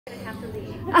Have to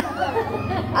leave.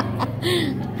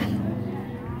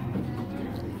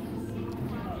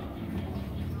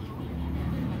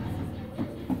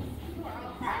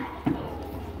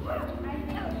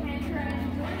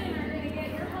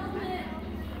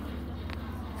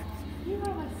 You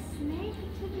have a snake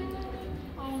today?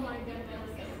 Oh my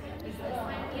goodness. He's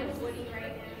plenty of Woody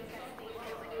right now.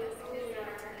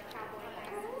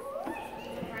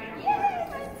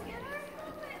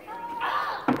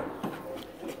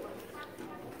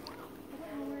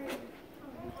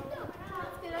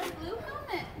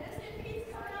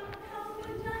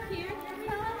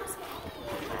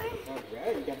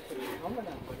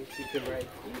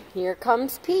 Here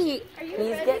comes Pete. He's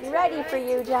getting ready for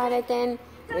you, Jonathan.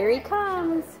 Here he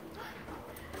comes.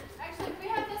 Actually, we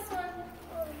have this one.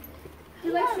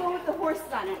 You like the one with the horses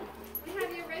on it? We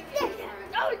have your red one.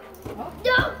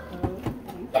 No!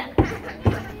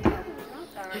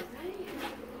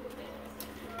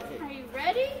 Are you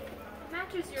ready?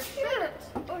 Matches your shirt.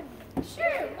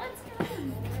 Sure, let's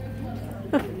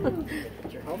go.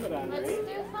 Put your helmet on, Let's right?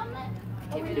 do helmet.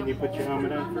 Can you put your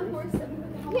helmet on first?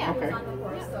 Yeah. Okay.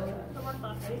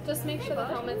 Just make sure the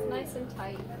helmet's nice and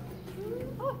tight.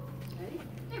 Oh,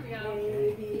 there we go.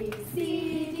 A, B,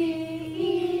 C, D,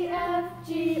 E, F,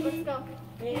 G. Let's go.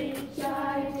 H,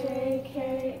 I, J,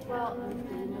 K, L, M,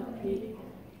 N, O, P,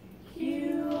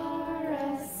 Q, R,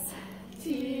 S, T,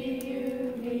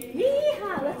 U, V.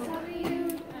 Yeehaw! Let's have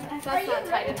you. That's not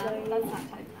tight enough. That's not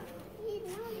tight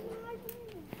enough.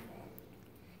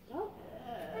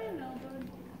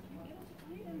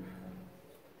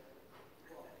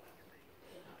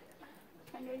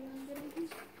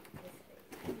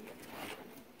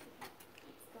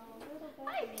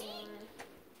 Hi, Pete.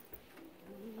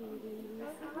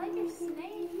 I like your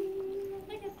snake.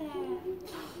 Look at that.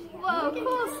 Whoa,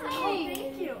 cool snake.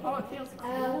 Thank you. Oh, it feels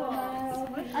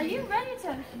cool. Are you ready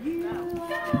to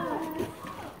go?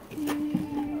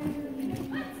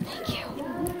 Thank you.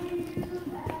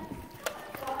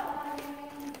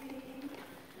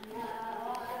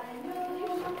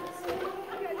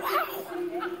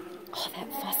 All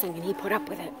that fussing and he put up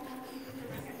with it.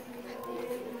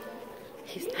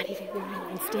 He's not even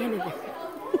standing there.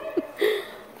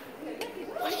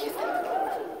 What do you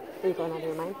think? Are you going out of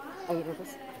your mind? Are you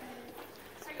nervous?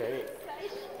 It's great.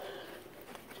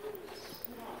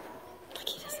 Look,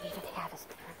 he doesn't even have his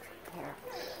parents there.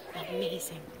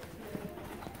 Amazing.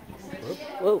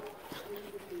 Whoa.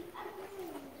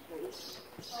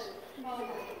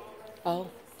 Oh,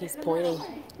 he's pointing.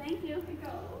 Thank you.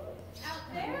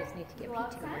 I just need to get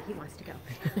Pete to go where he wants to go.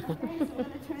 Okay, so we're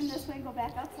going to turn this way and go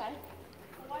back outside.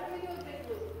 Why don't we do a big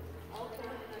loop?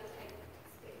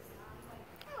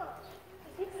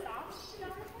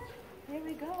 Here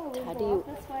we go. How We'll do go you-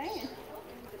 up this way.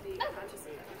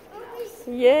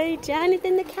 Yay,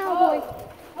 Jonathan the cowboy.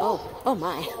 Oh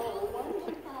my.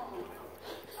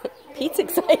 Pete's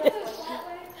excited.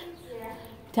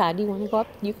 Todd, do you want to go up?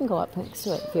 You can go up next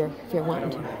to it if you're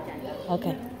wanting to.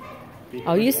 Okay.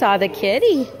 Oh, you saw the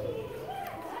kitty.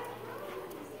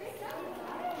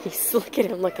 He's look at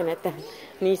him looking at them.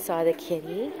 And you saw the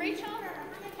kitty. Rachel,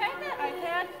 tag that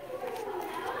iPad.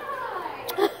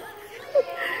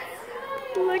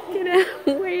 Look at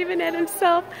him waving at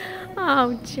himself.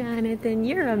 Oh, Jonathan,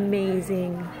 you're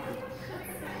amazing.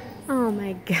 Oh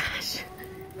my gosh.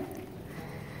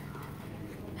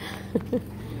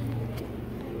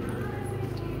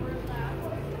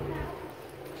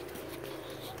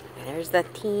 There's the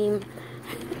team.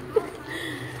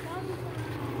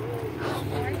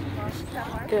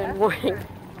 Good morning.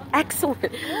 Excellent.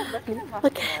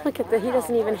 Look at that. He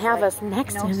doesn't even have us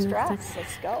next to him. Stress.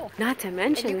 Let's go. Not to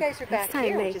mention, And you guys are back next time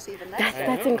here, they, which is even nicer.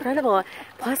 that's incredible.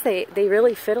 Plus, they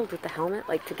really fiddled with the helmet,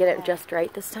 like to get it just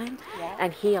right this time. Yeah.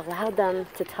 And he allowed them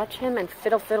to touch him and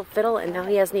fiddle, and now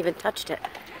he hasn't even touched it.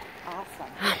 Awesome.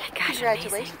 Oh my gosh!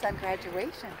 Congratulations on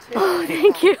graduation, too. Oh,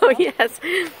 thank you. Yes,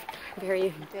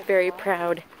 very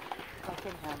proud. Look at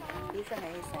him. He's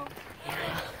amazing.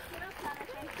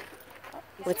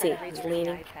 He's What's trying he? to reach He's for the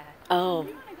leaning. iPad. Oh.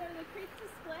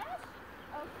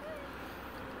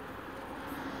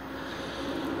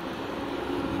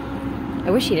 I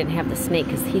wish he didn't have the snake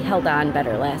because he held on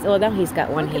better last. Oh, now he's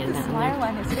got one Look hand at the on smile there.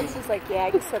 on his face. He's like, yeah,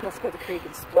 I just said let's go to the creek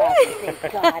and splash. They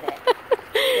got it.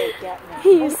 They get me.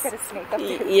 He's- Look at a snake up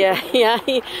there. Yeah.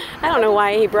 I don't know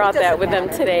why he brought that with him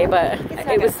today, but It's not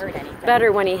it was gonna hurt anything.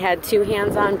 better when he had two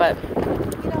hands on. But You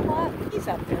know what? He's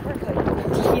up there. We're good.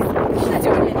 he's Not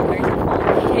doing anywhere.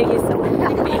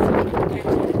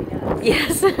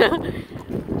 yes.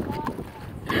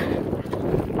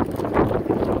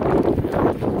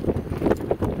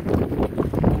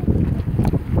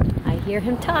 I hear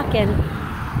him talking.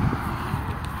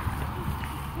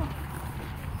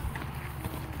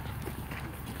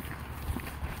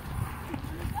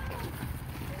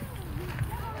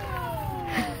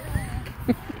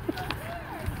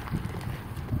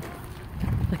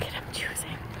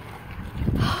 choosing.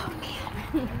 Oh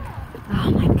man.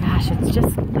 Oh my gosh, it's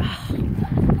just.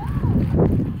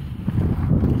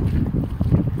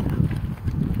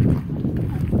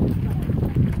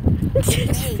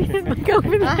 Look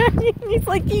over there. He's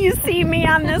like, do you see me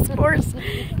on this horse?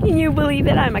 Can you believe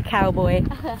it? I'm a cowboy.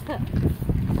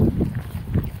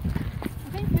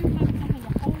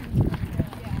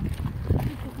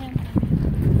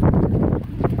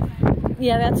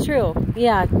 Yeah, that's true.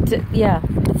 Yeah, yeah,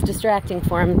 it's distracting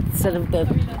for him instead of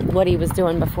what he was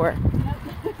doing before.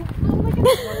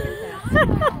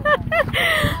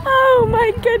 Oh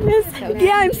my goodness!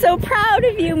 Yeah, I'm so proud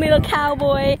of you, little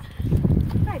cowboy.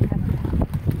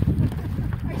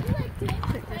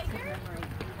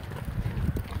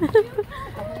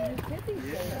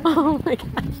 Oh my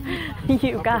gosh,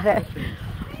 you got it.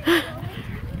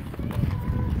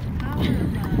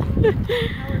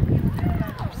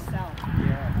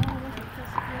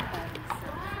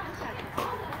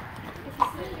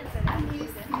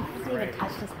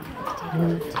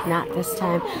 Not this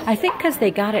time. I think because they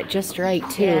got it just right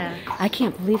too. Yeah. I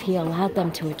can't believe he allowed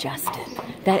them to adjust it.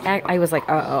 I was like,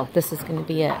 uh-oh, this is going to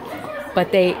be it.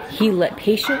 But he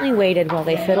patiently waited while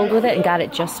they fiddled with it and got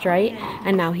it just right,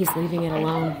 and now he's leaving it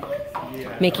alone,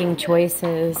 making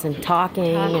choices and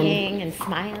talking and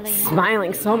smiling.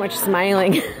 Smiling, so much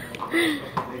smiling.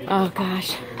 Oh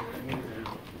gosh.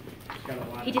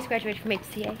 He just graduated from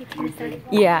HCA.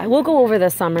 Yeah, we'll go over the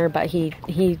summer, but he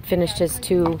finished his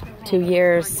two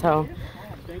years, so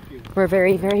we're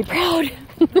very, very proud.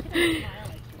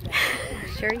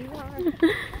 Sure you are.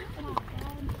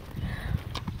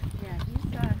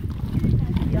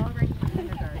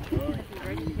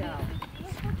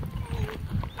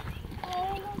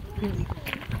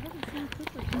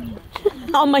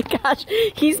 Oh my gosh,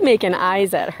 he's making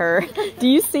eyes at her. Do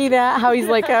you see that? How he's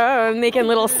like, oh, making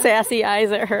little sassy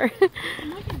eyes at her.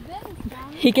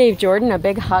 He gave Jordan a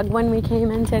big hug when we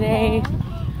came in today.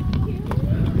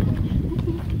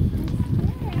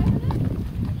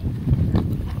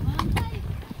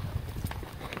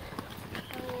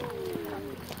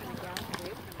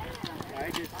 I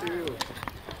did too.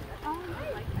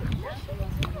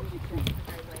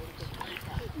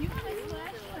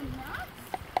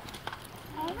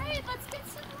 Alright, let's get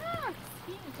some rocks.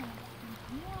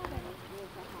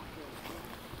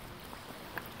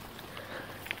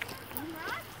 Some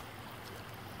rocks?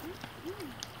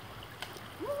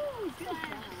 Woo, good.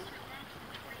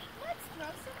 Let's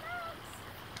throw some rocks.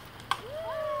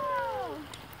 Woo!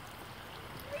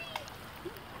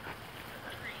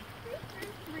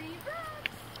 Three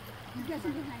rocks. You guys are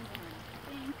behind me.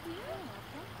 Thank you.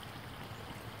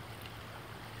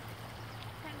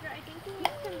 I think we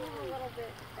need to move a little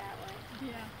bit that way.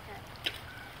 Yeah. Okay.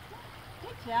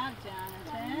 Good job,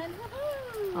 Jonathan.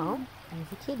 Oh,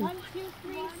 there's a kitty. 1, 2,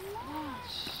 3,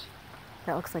 splash.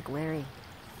 That looks like Larry.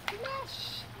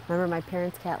 Splash. Remember my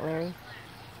parents' cat, Larry?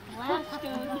 Splash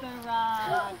goes the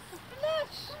rock.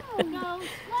 Splash. Oh no,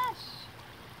 splash.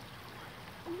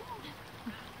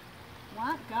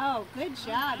 Want go. Good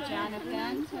job,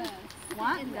 Jonathan.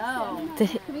 Want go.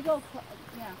 Can we go?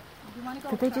 Yeah. You want to go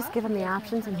Did they just give him the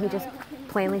options and he just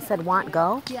plainly said, want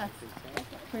go? Yes.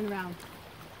 Turn around.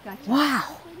 Gotcha.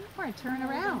 Wow. We're going to turn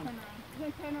around.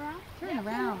 Turn around? Turn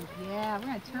around. Yeah, we're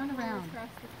going to turn around.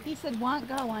 He said want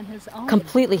go on his own.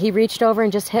 Completely. He reached over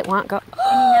and just hit want go. And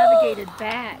he navigated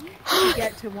back to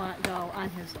get to want go on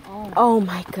his own. Oh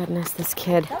my goodness, this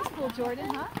kid. That was cool,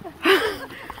 Jordan, huh?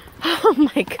 Oh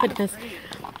my goodness.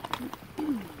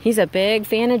 He's a big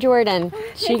fan of Jordan.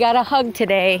 She got a hug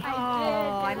today.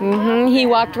 He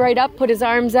walked right up, put his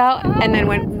arms out, and then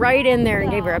went right in there and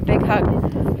gave her a big hug.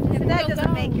 If that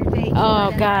doesn't make your day,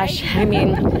 Oh gosh, I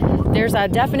mean, there's a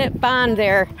definite bond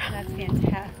there. That's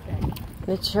fantastic.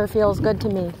 It sure feels good to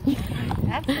me.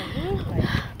 Absolutely.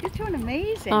 You're doing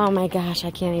amazing. Oh my gosh,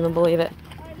 I can't even believe it.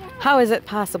 How is it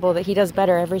possible that he does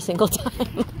better every single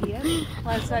time? Yeah.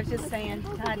 Well, as I was just saying,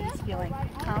 Todd is feeling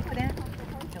confident,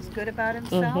 feels good about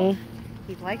himself.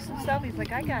 He likes himself. He's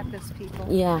like, I got this, people.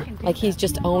 Yeah, like he's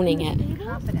just owning it.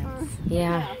 Confidence.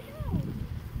 Yeah.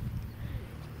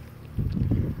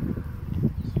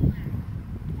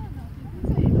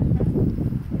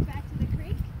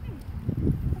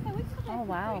 Oh,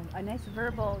 wow. A nice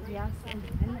verbal yes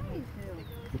independently,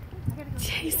 too.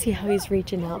 Do you see how he's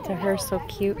reaching out to her? So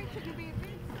cute. I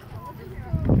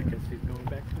guess he's going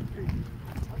back to the tree.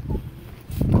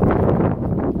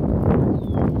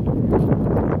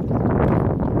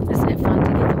 Isn't it fun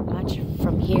to get to watch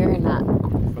from here and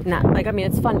not like, I mean,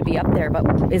 it's fun to be up there,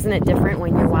 but isn't it different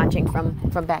when you're watching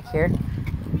from back here?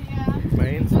 My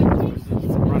instinct was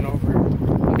just to run over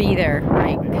be there,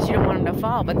 right? Because you don't want him to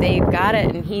fall. But they've got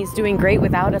it, and he's doing great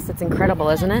without us. It's incredible,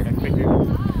 isn't it? I figured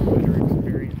better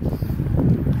experience.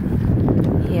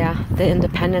 Yeah, the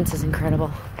independence is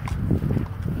incredible.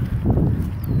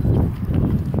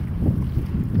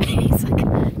 He's like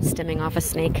stemming off a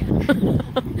snake.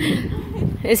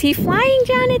 Is he flying,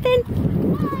 Jonathan?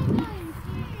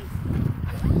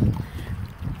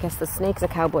 I guess the snake's a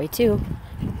cowboy too.